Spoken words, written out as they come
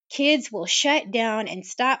kids will shut down and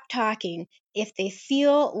stop talking if they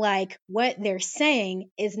feel like what they're saying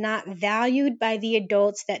is not valued by the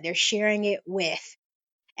adults that they're sharing it with.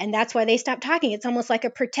 And that's why they stop talking. It's almost like a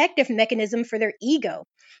protective mechanism for their ego.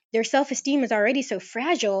 Their self esteem is already so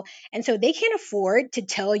fragile. And so they can't afford to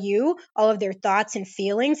tell you all of their thoughts and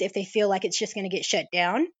feelings if they feel like it's just going to get shut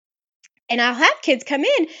down. And I'll have kids come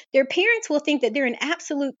in, their parents will think that they're in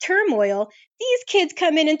absolute turmoil. These kids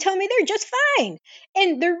come in and tell me they're just fine.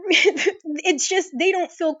 And they're it's just they don't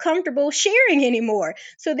feel comfortable sharing anymore.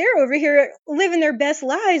 So they're over here living their best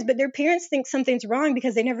lives, but their parents think something's wrong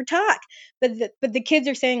because they never talk. But the kids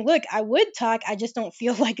are saying, "Look, I would talk, I just don't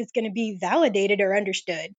feel like it's going to be validated or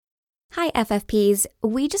understood." Hi, FFPs.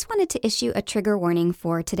 We just wanted to issue a trigger warning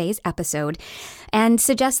for today's episode and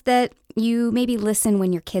suggest that you maybe listen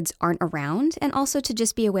when your kids aren't around, and also to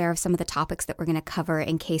just be aware of some of the topics that we're going to cover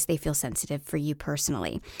in case they feel sensitive for you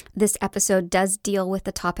personally. This episode does deal with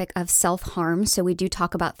the topic of self-harm, so we do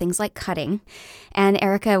talk about things like cutting. And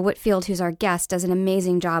Erica Whitfield, who's our guest, does an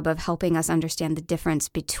amazing job of helping us understand the difference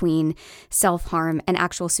between self-harm and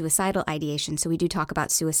actual suicidal ideation. So we do talk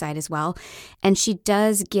about suicide as well. And she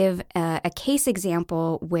does give a case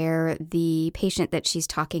example where the patient that she's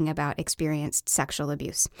talking about experienced sexual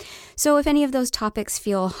abuse. So if any of those topics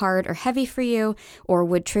feel hard or heavy for you or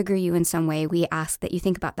would trigger you in some way, we ask that you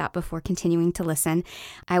think about that before continuing to listen.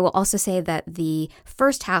 I will also say that the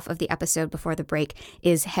first half of the episode before the break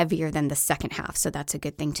is heavier than the second half, so that's a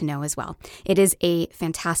good thing to know as well. It is a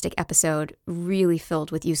fantastic episode, really filled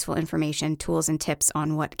with useful information, tools, and tips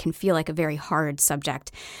on what can feel like a very hard subject.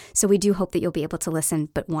 So we do hope that you'll be able to listen,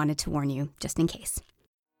 but wanted to warn you just in case.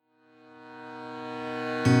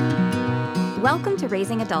 Welcome to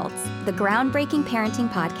Raising Adults, the groundbreaking parenting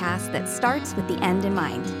podcast that starts with the end in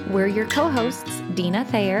mind. We're your co-hosts, Dina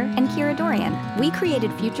Thayer and Kira Dorian. We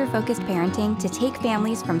created future-focused parenting to take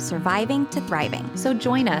families from surviving to thriving. So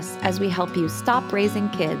join us as we help you stop raising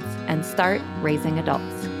kids and start raising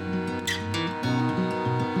adults.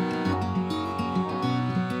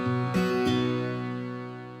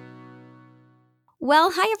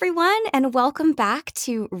 Well, hi everyone, and welcome back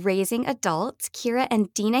to Raising Adults. Kira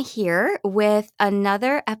and Dina here with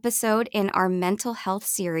another episode in our mental health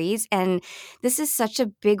series. And this is such a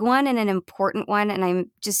big one and an important one. And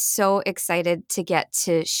I'm just so excited to get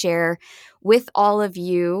to share with all of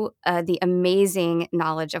you the amazing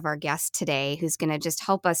knowledge of our guest today, who's going to just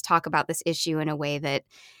help us talk about this issue in a way that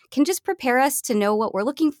can just prepare us to know what we're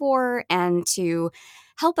looking for and to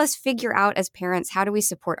help us figure out as parents, how do we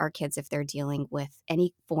support our kids if they're dealing with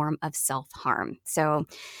any form of self-harm? So,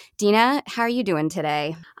 Dina, how are you doing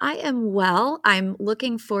today? I am well. I'm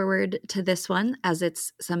looking forward to this one as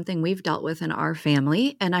it's something we've dealt with in our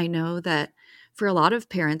family. And I know that for a lot of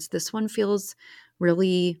parents, this one feels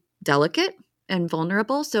really delicate and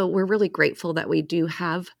vulnerable. So we're really grateful that we do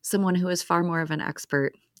have someone who is far more of an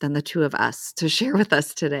expert than the two of us to share with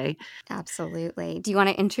us today. Absolutely. Do you want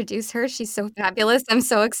to introduce her? She's so fabulous. I'm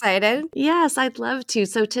so excited. Yes, I'd love to.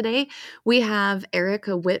 So today we have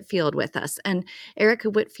Erica Whitfield with us. And Erica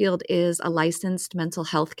Whitfield is a licensed mental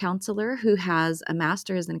health counselor who has a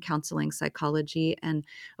master's in counseling psychology and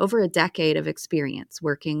over a decade of experience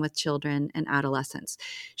working with children and adolescents.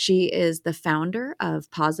 She is the founder of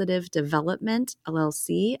Positive Development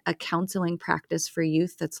LLC, a counseling practice for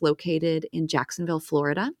youth that's located in Jacksonville,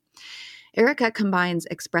 Florida. Erica combines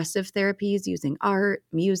expressive therapies using art,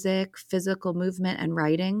 music, physical movement, and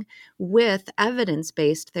writing with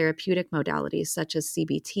evidence-based therapeutic modalities such as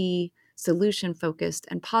CBT, solution-focused,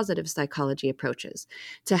 and positive psychology approaches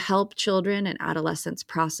to help children and adolescents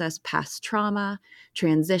process past trauma,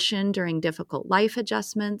 transition during difficult life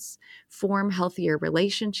adjustments, form healthier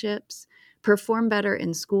relationships, perform better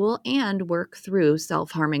in school, and work through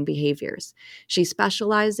self-harming behaviors. She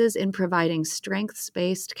specializes in providing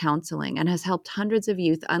strengths-based counseling and has helped hundreds of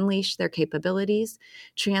youth unleash their capabilities,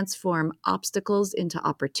 transform obstacles into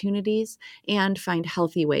opportunities, and find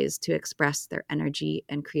healthy ways to express their energy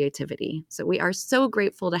and creativity. So we are so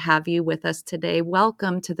grateful to have you with us today.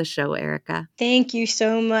 Welcome to the show, Erica. Thank you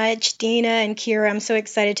so much, Dina and Kira. I'm so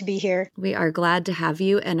excited to be here. We are glad to have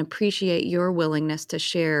you and appreciate your willingness to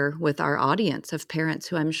share with our audience of parents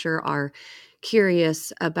who I'm sure are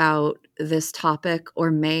curious about this topic or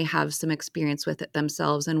may have some experience with it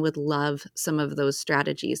themselves and would love some of those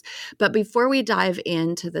strategies. But before we dive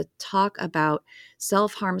into the talk about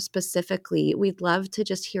self-harm specifically, we'd love to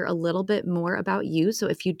just hear a little bit more about you. So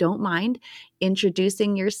if you don't mind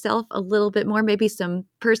introducing yourself a little bit more, maybe some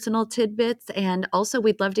personal tidbits, and also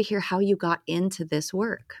we'd love to hear how you got into this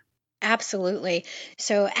work. Absolutely.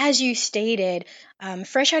 So, as you stated,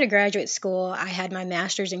 fresh out of graduate school, I had my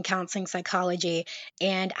master's in counseling psychology,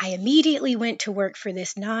 and I immediately went to work for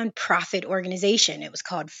this nonprofit organization. It was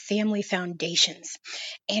called Family Foundations,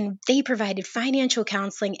 and they provided financial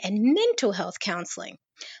counseling and mental health counseling.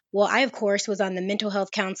 Well, I, of course, was on the mental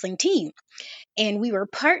health counseling team. And we were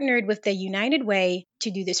partnered with the United Way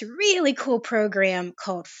to do this really cool program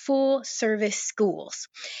called Full Service Schools.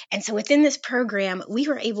 And so within this program, we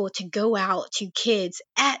were able to go out to kids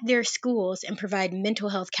at their schools and provide mental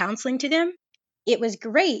health counseling to them. It was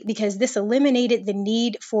great because this eliminated the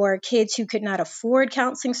need for kids who could not afford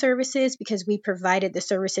counseling services because we provided the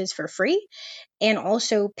services for free, and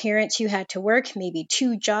also parents who had to work maybe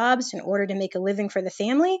two jobs in order to make a living for the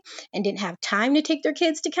family and didn't have time to take their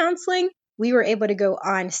kids to counseling. We were able to go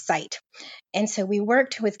on site. And so we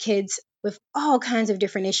worked with kids with all kinds of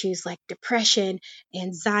different issues like depression,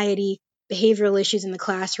 anxiety, behavioral issues in the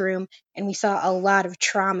classroom, and we saw a lot of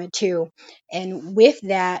trauma too. And with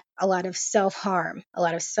that, a lot of self-harm, a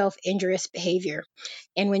lot of self-injurious behavior.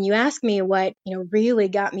 And when you ask me what, really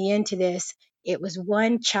got me into this, it was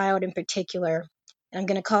one child in particular. And I'm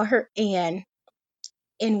going to call her Anne.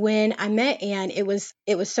 And when I met Anne, it was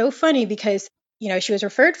so funny because she was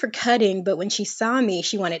referred for cutting, but when she saw me,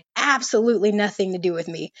 she wanted absolutely nothing to do with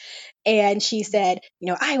me. And she said,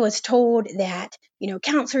 I was told that,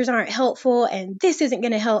 counselors aren't helpful and this isn't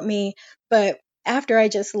going to help me. But after I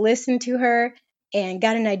just listened to her and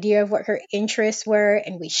got an idea of what her interests were,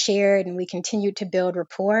 and we shared and we continued to build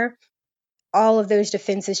rapport, all of those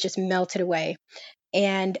defenses just melted away.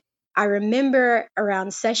 And I remember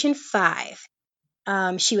around session 5,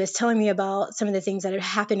 she was telling me about some of the things that had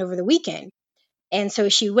happened over the weekend. And so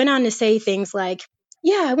she went on to say things like,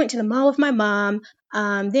 yeah, I went to the mall with my mom.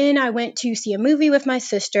 Then I went to see a movie with my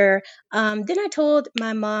sister. Then I told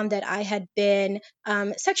my mom that I had been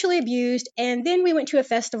sexually abused. And then we went to a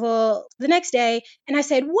festival the next day. And I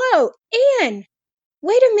said, whoa, Anne,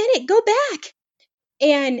 wait a minute, go back.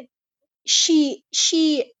 And she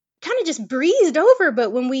kind of just breezed over.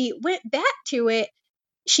 But when we went back to it,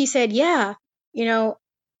 she said, yeah, you know,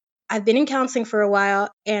 I've been in counseling for a while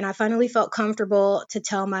and I finally felt comfortable to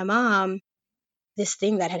tell my mom this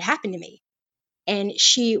thing that had happened to me. And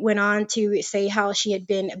she went on to say how she had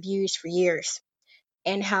been abused for years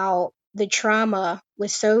and how the trauma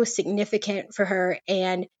was so significant for her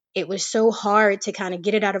and it was so hard to kind of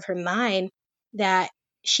get it out of her mind that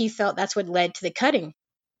she felt that's what led to the cutting.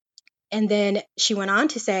 And then she went on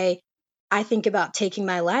to say, I think about taking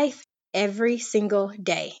my life every single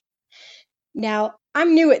day. Now,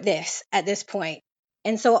 I'm new at this point.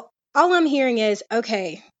 And so all I'm hearing is,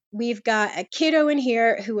 okay, we've got a kiddo in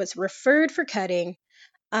here who was referred for cutting.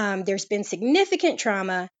 There's been significant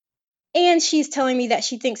trauma. And she's telling me that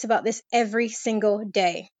she thinks about this every single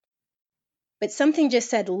day. But something just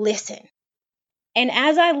said, listen. And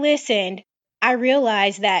as I listened, I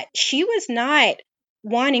realized that she was not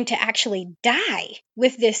wanting to actually die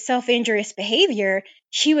with this self-injurious behavior.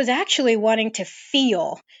 She was actually wanting to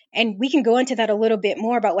feel. And we can go into that a little bit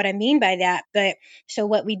more about what I mean by that. But so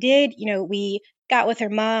what we did, we got with her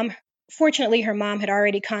mom. Fortunately, her mom had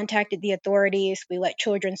already contacted the authorities. We let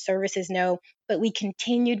Children's Services know, but we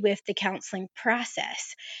continued with the counseling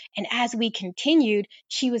process. And as we continued,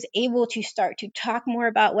 she was able to start to talk more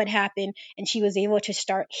about what happened and she was able to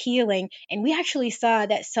start healing. And we actually saw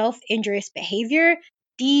that self-injurious behavior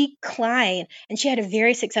decline. And she had a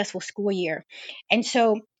very successful school year. And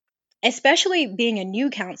so especially being a new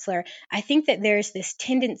counselor, I think that there's this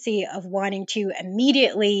tendency of wanting to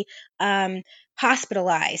immediately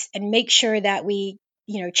hospitalize and make sure that we,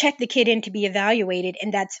 check the kid in to be evaluated.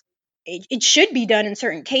 And it should be done in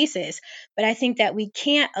certain cases. But I think that we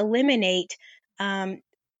can't eliminate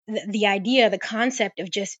the idea, the concept of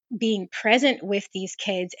just being present with these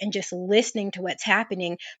kids and just listening to what's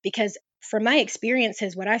happening. Because from my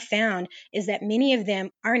experiences, what I found is that many of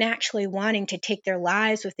them aren't actually wanting to take their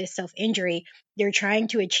lives with this self injury. They're trying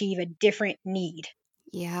to achieve a different need.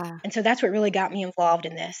 Yeah. And so that's what really got me involved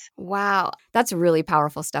in this. Wow. That's really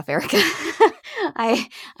powerful stuff, Erica.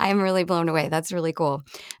 I'm really blown away. That's really cool.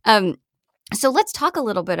 So let's talk a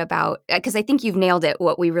little bit about, because I think you've nailed it.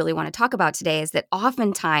 What we really want to talk about today is that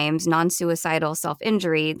oftentimes non-suicidal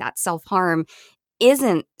self-injury, that self-harm,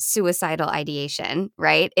 isn't suicidal ideation,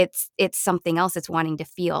 right? It's something else. It's wanting to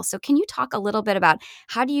feel. So can you talk a little bit about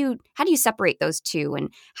how do you separate those two,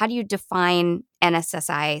 and how do you define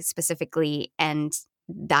NSSI specifically and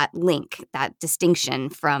that link, that distinction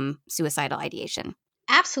from suicidal ideation?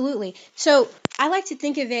 Absolutely. So I like to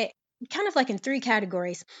think of it kind of like in 3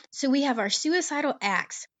 categories. So we have our suicidal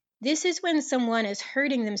acts. This is when someone is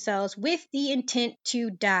hurting themselves with the intent to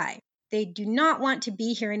die. They do not want to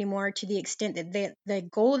be here anymore, to the extent that the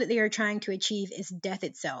goal that they are trying to achieve is death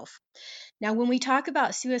itself. Now, when we talk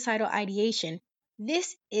about suicidal ideation,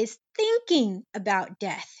 this is thinking about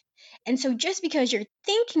death. And so just because you're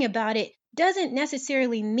thinking about it doesn't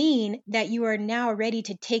necessarily mean that you are now ready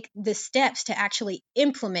to take the steps to actually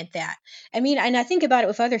implement that. I mean, and I think about it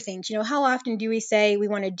with other things. How often do we say we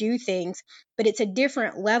want to do things, but it's a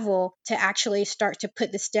different level to actually start to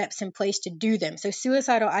put the steps in place to do them? So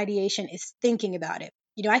suicidal ideation is thinking about it.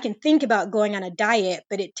 I can think about going on a diet,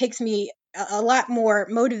 but it takes me a lot more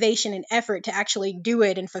motivation and effort to actually do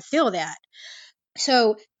it and fulfill that.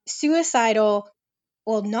 So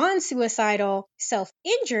non-suicidal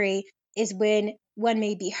self-injury is when one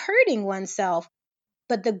may be hurting oneself,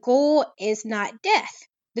 but the goal is not death.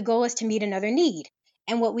 The goal is to meet another need.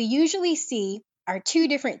 And what we usually see are two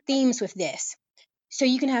different themes with this. So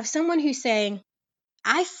you can have someone who's saying,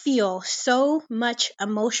 I feel so much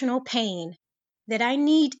emotional pain that I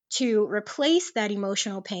need to replace that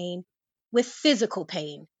emotional pain with physical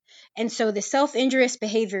pain. And so the self-injurious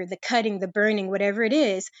behavior, the cutting, the burning, whatever it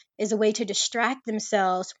is a way to distract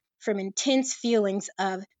themselves from intense feelings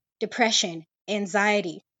of depression,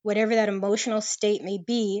 anxiety, whatever that emotional state may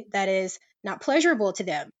be that is not pleasurable to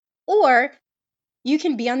them. Or you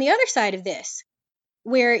can be on the other side of this,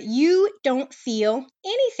 where you don't feel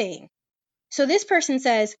anything. So this person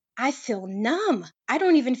says, I feel numb. I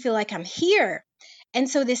don't even feel like I'm here. And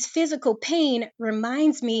so this physical pain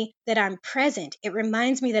reminds me that I'm present. It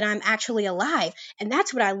reminds me that I'm actually alive. And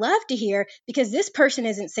that's what I love to hear, because this person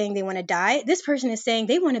isn't saying they want to die. This person is saying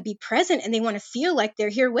they want to be present and they want to feel like they're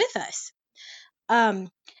here with us. And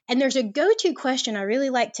there's a go-to question I really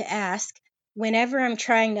like to ask whenever I'm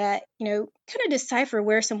trying to, kind of decipher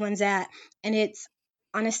where someone's at. And it's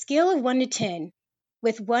on a scale of 1 to 10,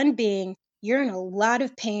 with 1 being you're in a lot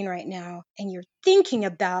of pain right now and you're thinking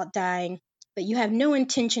about dying, but you have no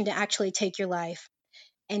intention to actually take your life.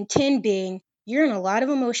 And 10 being you're in a lot of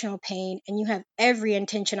emotional pain and you have every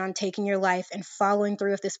intention on taking your life and following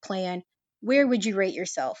through with this plan. Where would you rate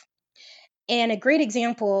yourself? And a great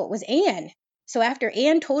example was Anne. So after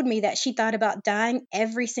Anne told me that she thought about dying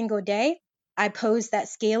every single day, I posed that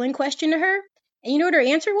scaling question to her. And you know what her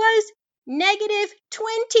answer was?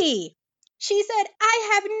 -20. She said, I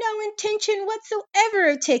have no intention whatsoever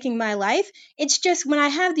of taking my life. It's just when I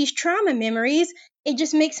have these trauma memories, it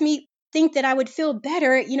just makes me think that I would feel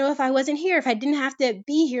better, if I wasn't here, if I didn't have to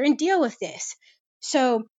be here and deal with this.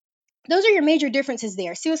 So those are your major differences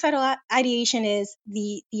there. Suicidal ideation is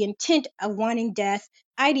the intent of wanting death.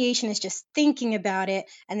 Ideation is just thinking about it.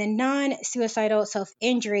 And then non-suicidal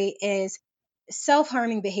self-injury is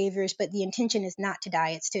self-harming behaviors, but the intention is not to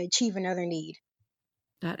die. It's to achieve another need.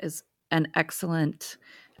 That is an excellent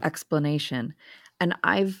explanation. And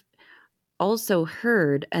I've also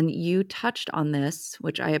heard, and you touched on this,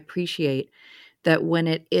 which I appreciate, that when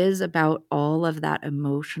it is about all of that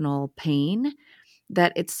emotional pain,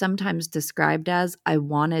 that it's sometimes described as, I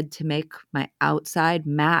wanted to make my outside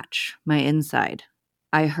match my inside.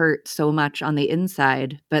 I hurt so much on the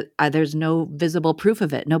inside, but there's no visible proof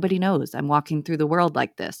of it. Nobody knows. I'm walking through the world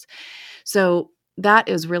like this. So that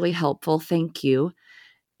is really helpful. Thank you.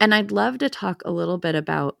 And I'd love to talk a little bit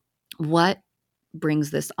about what brings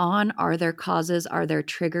this on. Are there causes? Are there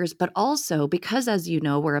triggers? But also, because as you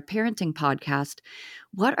know, we're a parenting podcast,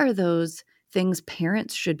 what are those things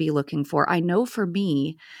parents should be looking for? I know for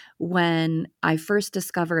me, when I first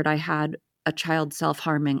discovered I had a child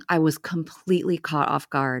self-harming, I was completely caught off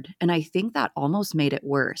guard. And I think that almost made it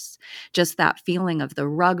worse. Just that feeling of the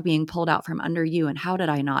rug being pulled out from under you. And how did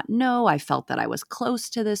I not know? I felt that I was close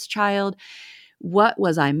to this child. What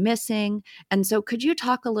was I missing? And so could you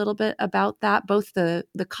talk a little bit about that, both the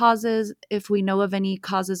causes, if we know of any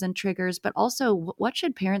causes and triggers, but also what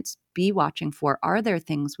should parents be watching for? Are there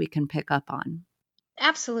things we can pick up on?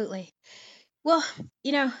 Absolutely. Well,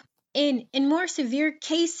 in more severe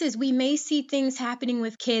cases, we may see things happening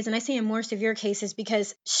with kids. And I say in more severe cases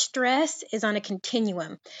because stress is on a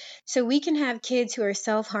continuum. So we can have kids who are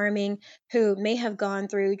self-harming, who may have gone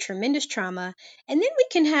through tremendous trauma. And then we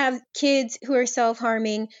can have kids who are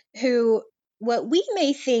self-harming, who what we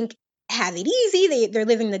may think have it easy. They're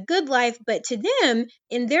living the good life. But to them,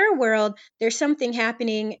 in their world, there's something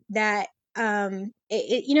happening that,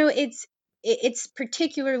 it's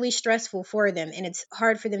particularly stressful for them and it's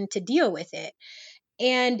hard for them to deal with it.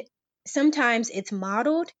 And sometimes it's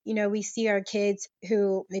modeled. We see our kids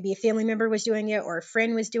who maybe a family member was doing it or a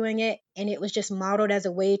friend was doing it, and it was just modeled as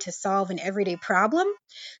a way to solve an everyday problem.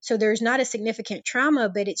 So there's not a significant trauma,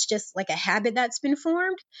 but it's just like a habit that's been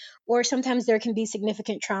formed. Or sometimes there can be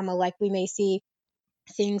significant trauma, like we may see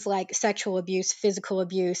things like sexual abuse, physical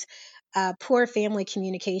abuse, poor family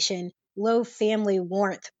communication, low family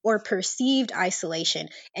warmth, or perceived isolation.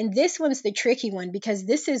 And this one's the tricky one because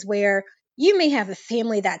this is where you may have a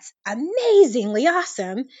family that's amazingly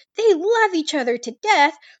awesome. They love each other to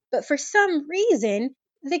death, but for some reason,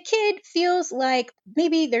 the kid feels like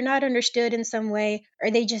maybe they're not understood in some way,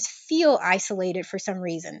 or they just feel isolated for some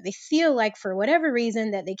reason. They feel like for whatever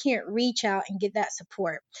reason that they can't reach out and get that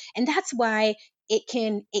support. And that's why it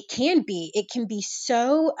can be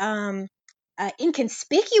so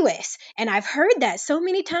inconspicuous. And I've heard that so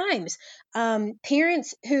many times.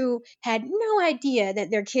 Parents who had no idea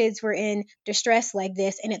that their kids were in distress like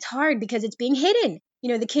this, and it's hard because it's being hidden.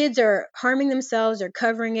 The kids are harming themselves or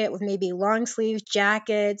covering it with maybe long sleeves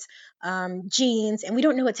jackets, jeans, and we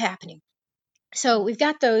don't know what's happening. So we've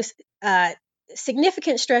got those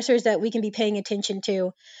significant stressors that we can be paying attention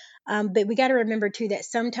to. But we got to remember too that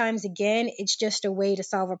sometimes, again, it's just a way to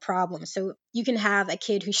solve a problem. So you can have a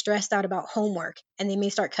kid who's stressed out about homework and they may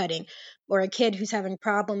start cutting, or a kid who's having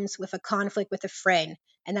problems with a conflict with a friend,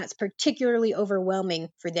 and that's particularly overwhelming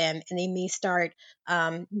for them, and they may start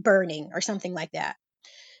burning or something like that.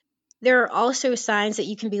 There are also signs that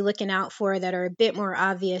you can be looking out for that are a bit more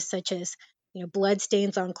obvious, such as blood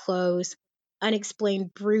stains on clothes,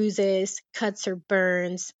 unexplained bruises, cuts or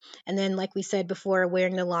burns, and then, like we said before,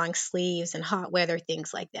 wearing the long sleeves and hot weather,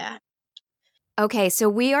 things like that. Okay, so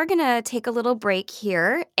we are going to take a little break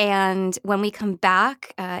here. And when we come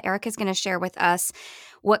back, Erica's going to share with us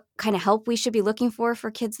what kind of help we should be looking for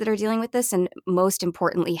kids that are dealing with this. And most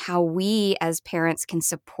importantly, how we as parents can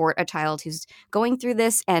support a child who's going through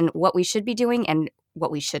this and what we should be doing and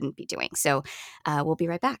what we shouldn't be doing. So we'll be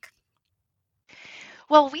right back.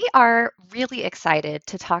 Well, we are really excited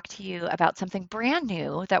to talk to you about something brand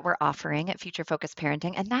new that we're offering at Future Focused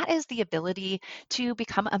Parenting, and that is the ability to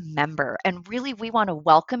become a member. And really, we want to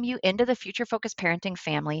welcome you into the Future Focused Parenting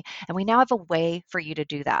family, and we now have a way for you to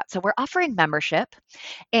do that. So we're offering membership,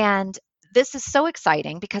 and this is so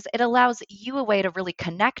exciting because it allows you a way to really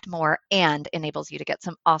connect more and enables you to get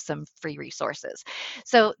some awesome free resources.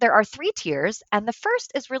 So there are 3 tiers, and the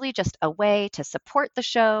first is really just a way to support the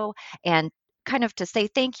show and kind of to say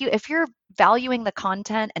thank you if you're valuing the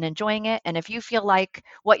content and enjoying it, and if you feel like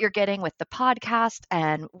what you're getting with the podcast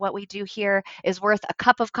and what we do here is worth a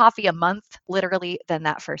cup of coffee a month, literally, then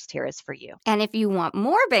that first tier is for you. And if you want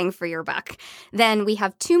more bang for your buck, then we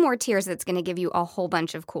have 2 more tiers that's going to give you a whole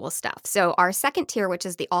bunch of cool stuff. So our second tier, which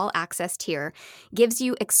is the all access tier, gives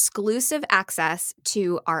you exclusive access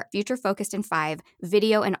to our Future Focused in 5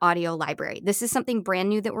 video and audio library. This is something brand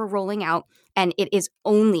new that we're rolling out, and it is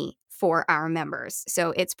only for our members.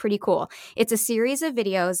 So it's pretty cool. It's a series of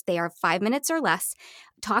videos. They are 5 minutes or less,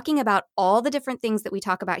 talking about all the different things that we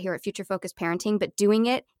talk about here at Future Focused Parenting, but doing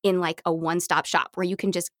it in like a one-stop shop where you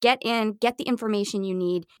can just get in, get the information you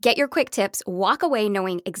need, get your quick tips, walk away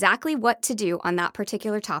knowing exactly what to do on that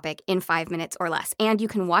particular topic in 5 minutes or less. And you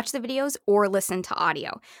can watch the videos or listen to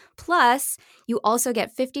audio. Plus, you also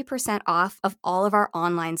get 50% off of all of our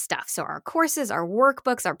online stuff. So our courses, our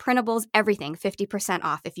workbooks, our printables, everything, 50%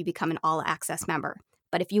 off if you become an all-access member.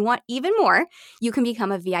 But if you want even more, you can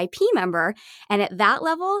become a VIP member. And at that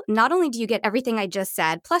level, not only do you get everything I just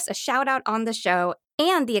said, plus a shout out on the show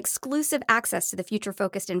and the exclusive access to the Future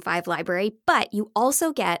Focused in 5 library, but you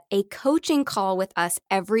also get a coaching call with us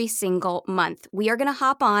every single month. We are going to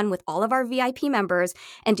hop on with all of our VIP members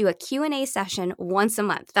and do a Q&A session once a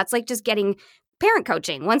month. That's like just getting parent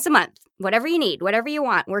coaching once a month. Whatever you need, whatever you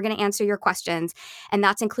want, we're going to answer your questions. And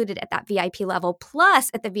that's included at that VIP level.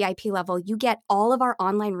 Plus, at the VIP level, you get all of our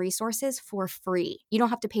online resources for free. You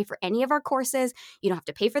don't have to pay for any of our courses. You don't have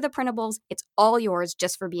to pay for the printables. It's all yours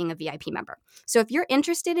just for being a VIP member. So if you're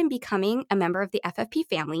interested in becoming a member of the FFP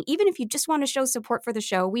family, even if you just want to show support for the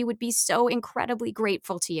show, we would be so incredibly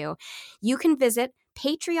grateful to you. You can visit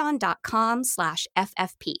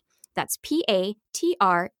patreon.com/FFP. That's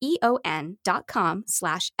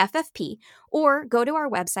patreon.com/FFP, or go to our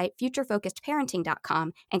website,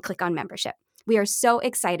 futurefocusedparenting.com, and click on membership. We are so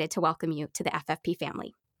excited to welcome you to the FFP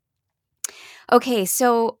family. Okay,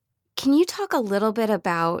 so can you talk a little bit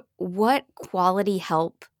about what quality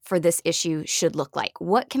help for this issue should look like?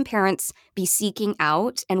 What can parents be seeking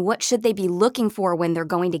out, and what should they be looking for when they're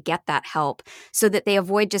going to get that help so that they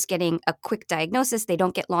avoid just getting a quick diagnosis, they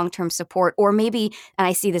don't get long-term support, or maybe, and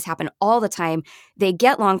I see this happen all the time, they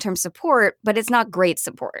get long-term support, but it's not great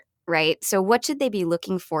support, right? So what should they be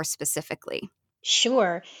looking for specifically?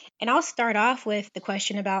 Sure. And I'll start off with the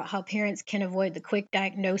question about how parents can avoid the quick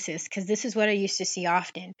diagnosis, because this is what I used to see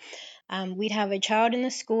often. We'd have a child in the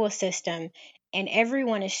school system, and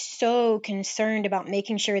everyone is so concerned about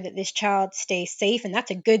making sure that this child stays safe, and that's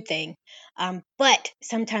a good thing. But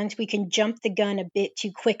sometimes we can jump the gun a bit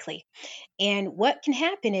too quickly. And what can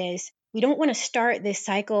happen is we don't want to start this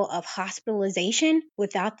cycle of hospitalization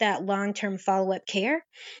without that long term follow up care.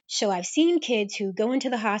 So I've seen kids who go into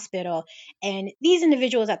the hospital, and these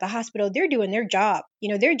individuals at the hospital, they're doing their job.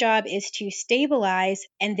 Their job is to stabilize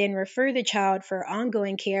and then refer the child for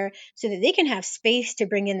ongoing care so that they can have space to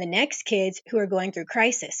bring in the next kids who are going through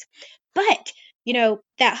crisis. But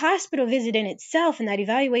that hospital visit in itself and that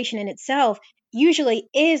evaluation in itself usually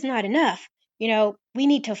is not enough. We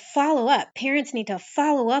need to follow up. Parents need to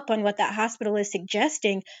follow up on what that hospital is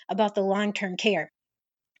suggesting about the long term care.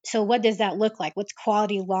 So, what does that look like? What's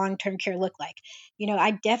quality long term care look like?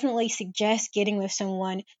 I definitely suggest getting with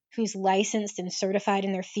someone who's licensed and certified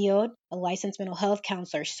in their field, a licensed mental health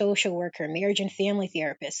counselor, social worker, marriage and family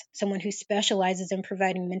therapist, someone who specializes in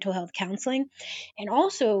providing mental health counseling. And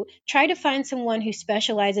also try to find someone who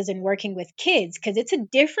specializes in working with kids, because it's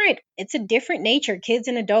a different nature, kids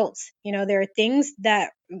and adults. There are things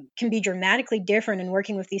that can be dramatically different in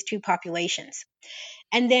working with these two populations.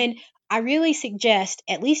 And then I really suggest,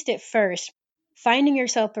 at least at first, finding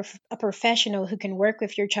yourself a professional who can work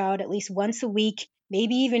with your child at least once a week,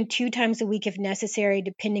 maybe even 2 times a week if necessary,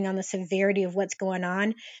 depending on the severity of what's going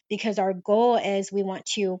on. Because our goal is we want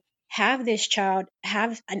to have this child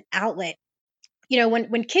have an outlet.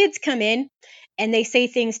 When kids come in and they say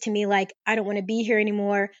things to me like, I don't want to be here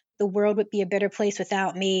anymore, the world would be a better place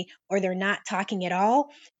without me, or they're not talking at all.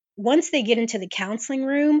 Once they get into the counseling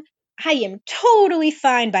room, I am totally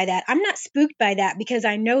fine by that. I'm not spooked by that, because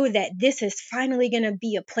I know that this is finally going to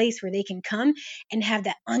be a place where they can come and have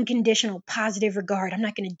that unconditional positive regard. I'm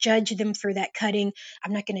not going to judge them for that cutting.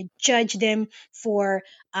 I'm not going to judge them for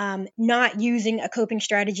not using a coping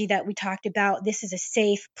strategy that we talked about. This is a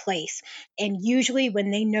safe place. And usually, when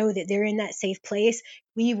they know that they're in that safe place,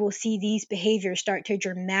 we will see these behaviors start to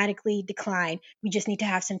dramatically decline. We just need to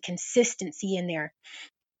have some consistency in there.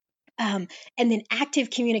 And then active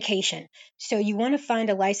communication. So you want to find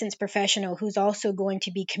a licensed professional who's also going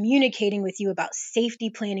to be communicating with you about safety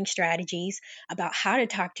planning strategies, about how to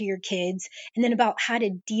talk to your kids, and then about how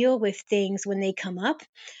to deal with things when they come up.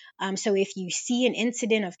 So if you see an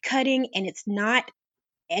incident of cutting and it's not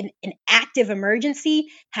an active emergency,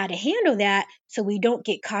 how to handle that so we don't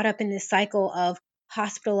get caught up in this cycle of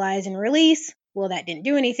hospitalize and release. Well, that didn't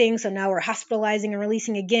do anything, so now we're hospitalizing and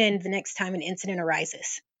releasing again the next time an incident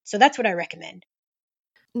arises. So that's what I recommend.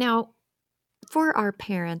 Now, for our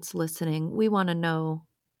parents listening, we want to know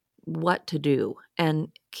what to do. And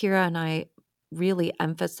Kira and I really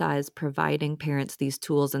emphasize providing parents these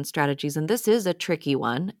tools and strategies. And this is a tricky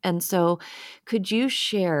one. And so, could you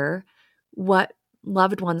share what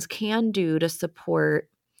loved ones can do to support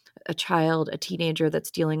a child, a teenager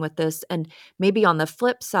that's dealing with this? And maybe on the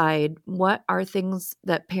flip side, what are things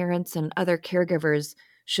that parents and other caregivers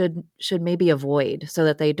should maybe avoid so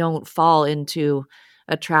that they don't fall into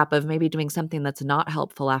a trap of maybe doing something that's not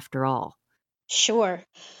helpful after all? Sure.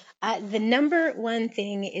 The number one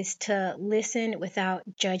thing is to listen without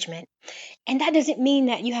judgment. And that doesn't mean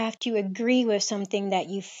that you have to agree with something that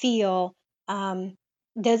you feel um,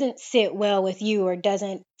 doesn't sit well with you or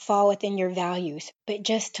doesn't fall within your values, but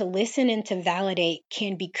just to listen and to validate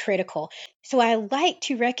can be critical. So I like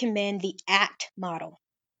to recommend the ACT model.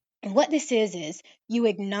 And what this is you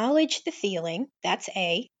acknowledge the feeling, that's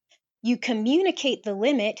A, you communicate the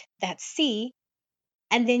limit, that's C,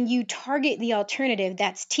 and then you target the alternative,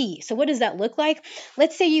 that's T. So what does that look like?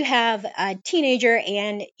 Let's say you have a teenager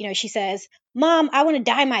and she says, Mom, I want to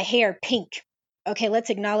dye my hair pink. Okay,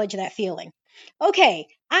 let's acknowledge that feeling. Okay,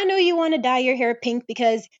 I know you want to dye your hair pink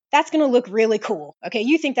because that's going to look really cool. Okay,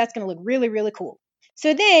 you think that's going to look really, really cool.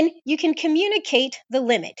 So then you can communicate the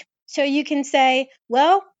limit. So you can say,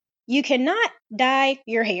 well, you cannot dye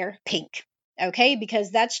your hair pink. Okay,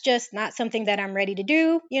 because that's just not something that I'm ready to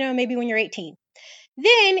do, maybe when you're 18.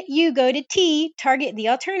 Then you go to T, target the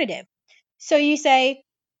alternative. So you say,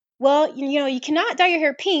 well, you cannot dye your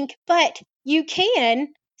hair pink, but you can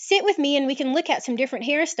sit with me and we can look at some different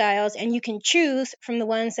hairstyles and you can choose from the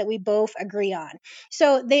ones that we both agree on.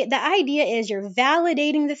 So the idea is you're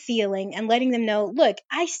validating the feeling and letting them know, look,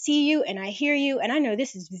 I see you and I hear you and I know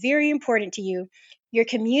this is very important to you. You're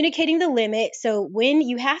communicating the limit. So when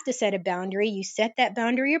you have to set a boundary, you set that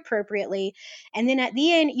boundary appropriately. And then at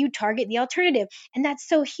the end, you target the alternative. And that's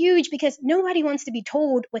so huge because nobody wants to be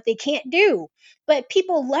told what they can't do. But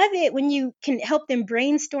people love it when you can help them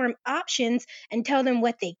brainstorm options and tell them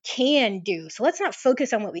what they can do. So let's not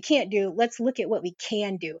focus on what we can't do. Let's look at what we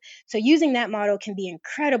can do. So using that model can be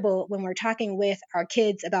incredible when we're talking with our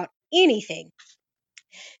kids about anything.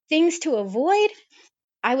 Things to avoid,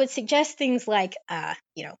 I would suggest things like,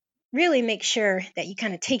 really make sure that you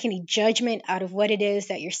kind of take any judgment out of what it is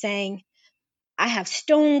that you're saying. I have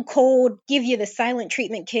stone cold, give you the silent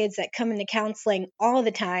treatment kids that come into counseling all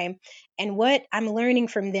the time. And what I'm learning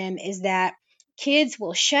from them is that kids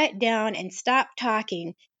will shut down and stop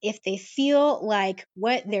talking if they feel like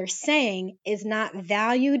what they're saying is not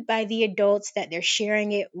valued by the adults that they're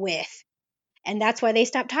sharing it with. And that's why they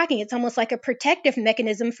stop talking. It's almost like a protective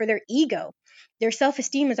mechanism for their ego. Their self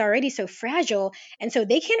esteem is already so fragile. And so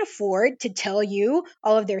they can't afford to tell you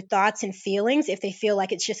all of their thoughts and feelings if they feel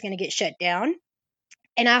like it's just going to get shut down.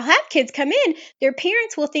 And I'll have kids come in, their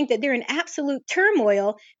parents will think that they're in absolute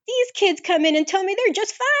turmoil. These kids come in and tell me they're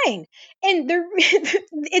just fine. And they're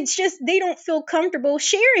it's just they don't feel comfortable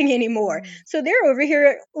sharing anymore. So they're over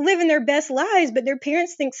here living their best lives, but their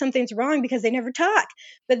parents think something's wrong because they never talk.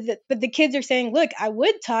 But the kids are saying, "Look, I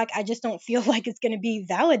would talk, I just don't feel like it's going to be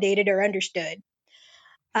validated or understood."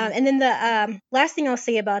 And then the last thing I'll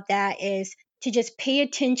say about that is to just pay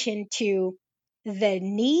attention to the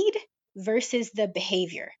need versus the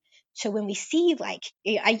behavior. So when we see, like,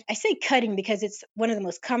 I say cutting because it's one of the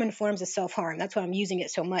most common forms of self-harm. That's why I'm using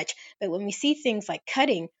it so much. But when we see things like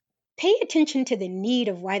cutting, pay attention to the need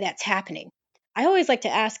of why that's happening. I always like to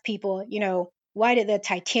ask people, why did the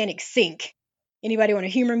Titanic sink? Anybody want to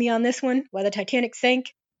humor me on this one? Why the Titanic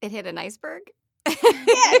sank? It hit an iceberg?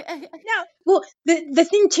 Yeah. No. Well, the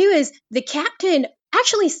thing too is the captain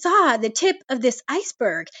actually saw the tip of this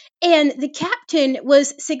iceberg, and the captain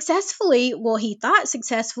was successfully, well, he thought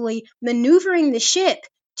successfully, maneuvering the ship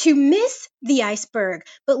to miss the iceberg.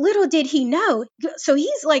 But little did he know. So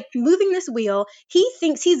he's like moving this wheel. He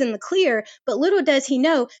thinks he's in the clear, but little does he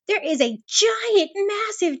know there is a giant,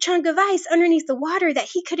 massive chunk of ice underneath the water that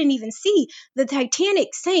he couldn't even see. The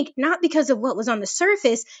Titanic sank not because of what was on the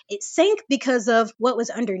surface, it sank because of what was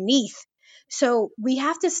underneath. So we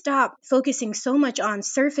have to stop focusing so much on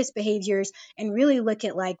surface behaviors and really look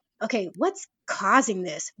at, like, okay, what's causing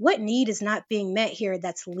this? What need is not being met here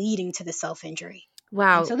that's leading to the self-injury?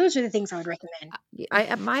 Wow. And so those are the things I would recommend.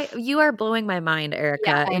 You are blowing my mind, Erica.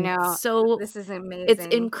 Yeah, I and know. So This is amazing. it's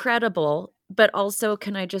incredible. But also,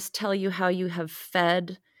 can I just tell you how you have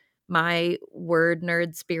fed my word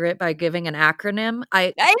nerd spirit by giving an acronym?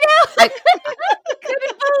 I know. I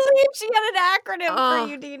couldn't believe she had an acronym for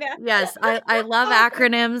you, Dina. Yes, I love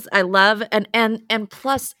acronyms. I love and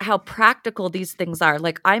plus how practical these things are.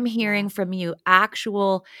 Like, I'm hearing from you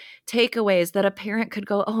actual takeaways that a parent could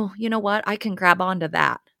go, "Oh, you know what? I can grab onto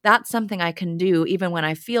that. That's something I can do even when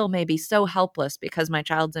I feel maybe so helpless because my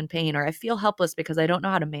child's in pain, or I feel helpless because I don't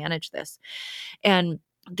know how to manage this." And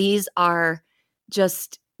these are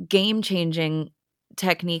just game-changing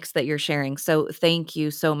techniques that you're sharing. So thank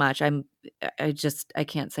you so much. I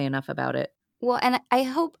can't say enough about it. Well, and I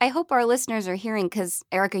hope our listeners are hearing, because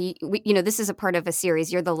Erica, this is a part of a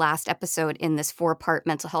series. You're the last episode in this 4-part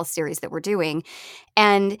mental health series that we're doing.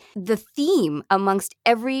 And the theme amongst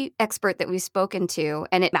every expert that we've spoken to,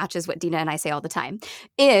 and it matches what Dina and I say all the time,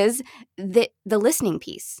 is the listening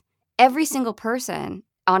piece. Every single person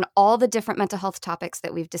on all the different mental health topics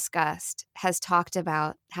that we've discussed has talked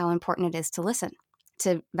about how important it is to listen,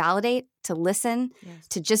 to validate, to listen, Yes.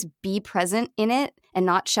 to just be present in it and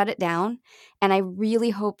not shut it down. And I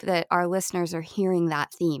really hope that our listeners are hearing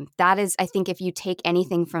that theme. That is, I think, if you take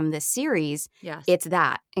anything from this series, Yes. it's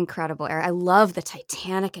that. Incredible. I love the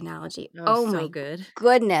Titanic analogy. Oh so my good.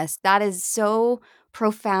 goodness. That is so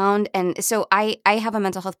profound. And so I have a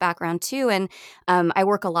mental health background too. And I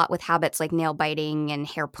work a lot with habits like nail biting and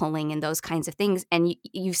hair pulling and those kinds of things. And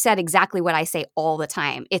you said exactly what I say all the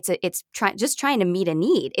time. It's just trying to meet a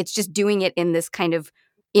need. It's just doing it in this kind of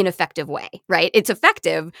ineffective way, right? It's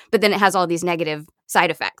effective, but then it has all these negative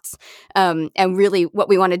side effects. And really what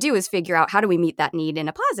we want to do is figure out, how do we meet that need in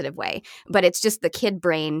a positive way? But it's just the kid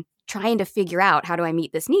brain trying to figure out, how do I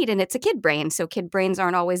meet this need? And it's a kid brain. So kid brains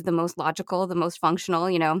aren't always the most logical, the most functional,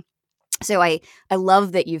 So I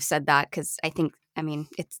love that you've said that, because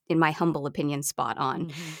it's, in my humble opinion, spot on.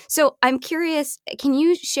 Mm-hmm. So I'm curious, can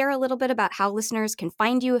you share a little bit about how listeners can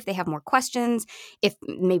find you if they have more questions, if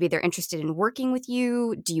maybe they're interested in working with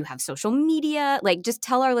you? Do you have social media? Like, just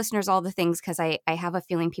tell our listeners all the things, because I have a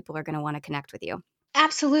feeling people are going to want to connect with you.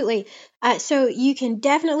 Absolutely. So you can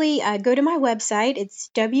definitely go to my website. It's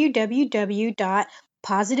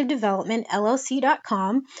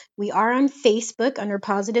www.positivedevelopmentllc.com. We are on Facebook under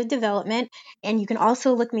Positive Development, and you can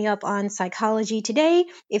also look me up on Psychology Today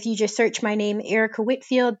if you just search my name, Erica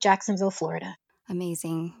Whitfield, Jacksonville, Florida.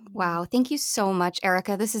 Amazing. Wow. Thank you so much,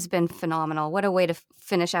 Erica. This has been phenomenal. What a way to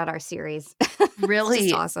finish out our series. Really, It's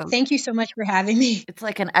just awesome. Thank you so much for having me. It's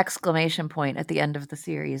like an exclamation point at the end of the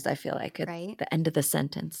series, I feel like, at Right? the end of the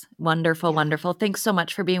sentence. Wonderful, Yeah. wonderful. Thanks so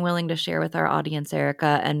much for being willing to share with our audience,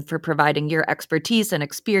 Erica, and for providing your expertise and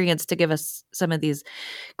experience to give us some of these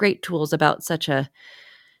great tools about such an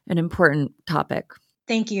important topic.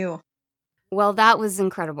 Thank you. Well, that was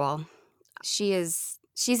incredible.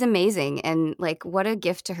 She's amazing, and like, what a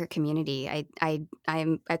gift to her community. I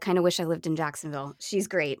kind of wish I lived in Jacksonville. She's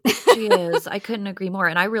great. She is. I couldn't agree more.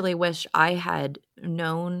 And I really wish I had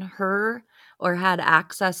known her or had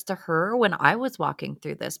access to her when I was walking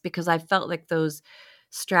through this, because I felt like those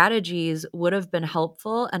strategies would have been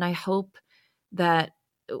helpful. And I hope that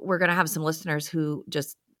we're going to have some listeners who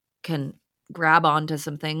just can grab onto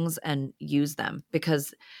some things and use them,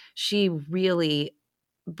 because she really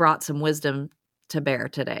brought some wisdom to bear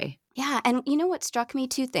today. Yeah, and you know what struck me?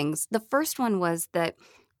 Two things. The first one was that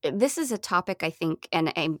this is a topic, I think,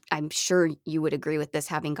 and I'm sure you would agree with this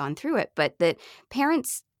having gone through it, but that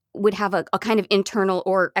parents would have a kind of internal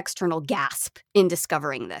or external gasp in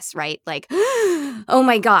discovering this, right? Like, oh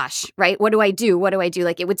my gosh, right? What do I do? What do I do?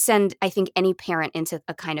 Like, it would send, I think, any parent into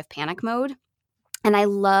a kind of panic mode. And I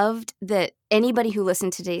loved that anybody who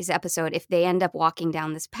listened to today's episode, if they end up walking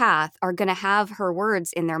down this path, are going to have her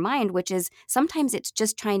words in their mind, which is sometimes it's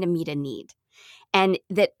just trying to meet a need. And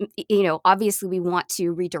that, you know, obviously we want to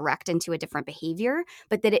redirect into a different behavior,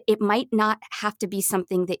 but that it might not have to be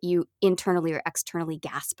something that you internally or externally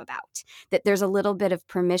gasp about. That there's a little bit of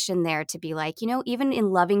permission there to be like, you know, even in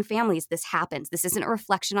loving families, this happens. This isn't a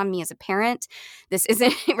reflection on me as a parent. This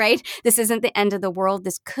isn't, right? This isn't the end of the world.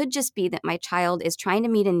 This could just be that my child is trying to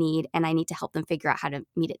meet a need and I need to help them figure out how to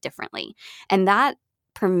meet it differently. And that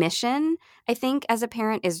permission, I think, as a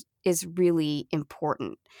parent is really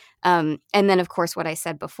important. And then, of course, what I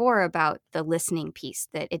said before about the listening piece,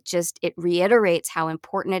 that it reiterates how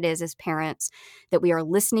important it is as parents that we are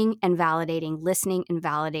listening and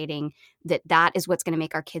validating, that is what's going to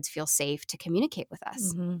make our kids feel safe to communicate with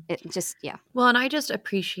us. Mm-hmm. It just, yeah. Well, and I just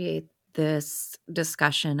appreciate this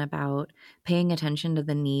discussion about paying attention to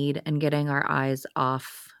the need and getting our eyes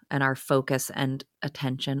off and our focus and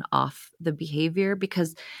attention off the behavior,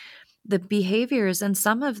 because the behaviors and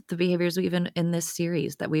some of the behaviors even in this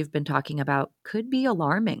series that we've been talking about could be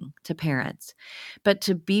alarming to parents. But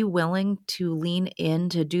to be willing to lean in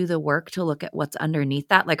to do the work to look at what's underneath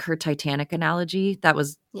that, like her Titanic analogy, that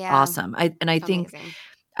was awesome. I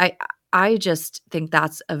just think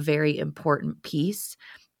that's a very important piece.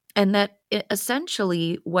 And that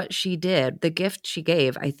essentially what she did, the gift she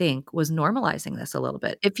gave, I think, was normalizing this a little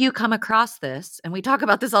bit. If you come across this, and we talk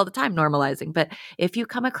about this all the time, normalizing, but if you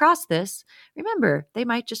come across this, remember, they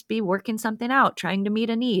might just be working something out, trying to meet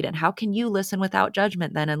a need. And how can you listen without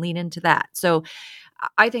judgment then and lean into that? So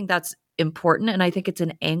I think that's important. And I think it's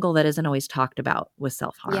an angle that isn't always talked about with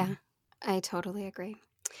self-harm. Yeah, I totally agree.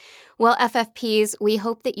 Well, FFPs, we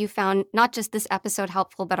hope that you found not just this episode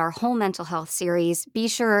helpful, but our whole mental health series. Be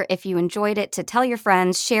sure, if you enjoyed it, to tell your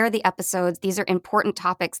friends, share the episodes. These are important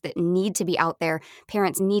topics that need to be out there.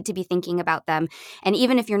 Parents need to be thinking about them. And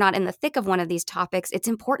even if you're not in the thick of one of these topics, it's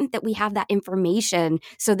important that we have that information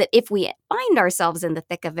so that if we find ourselves in the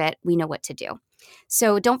thick of it, we know what to do.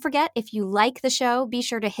 So don't forget, if you like the show, be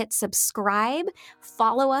sure to hit subscribe.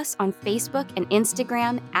 Follow us on Facebook and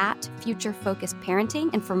Instagram at Future Focused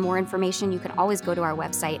Parenting. And for more information, you can always go to our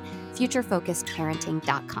website,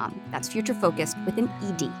 futurefocusedparenting.com. That's Future Focused with an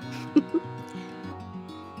ED.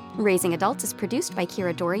 Raising Adults is produced by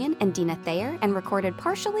Kira Dorian and Dina Thayer and recorded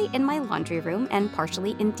partially in my laundry room and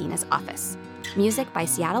partially in Dina's office. Music by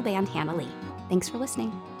Seattle band Hannah Lee. Thanks for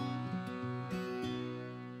listening.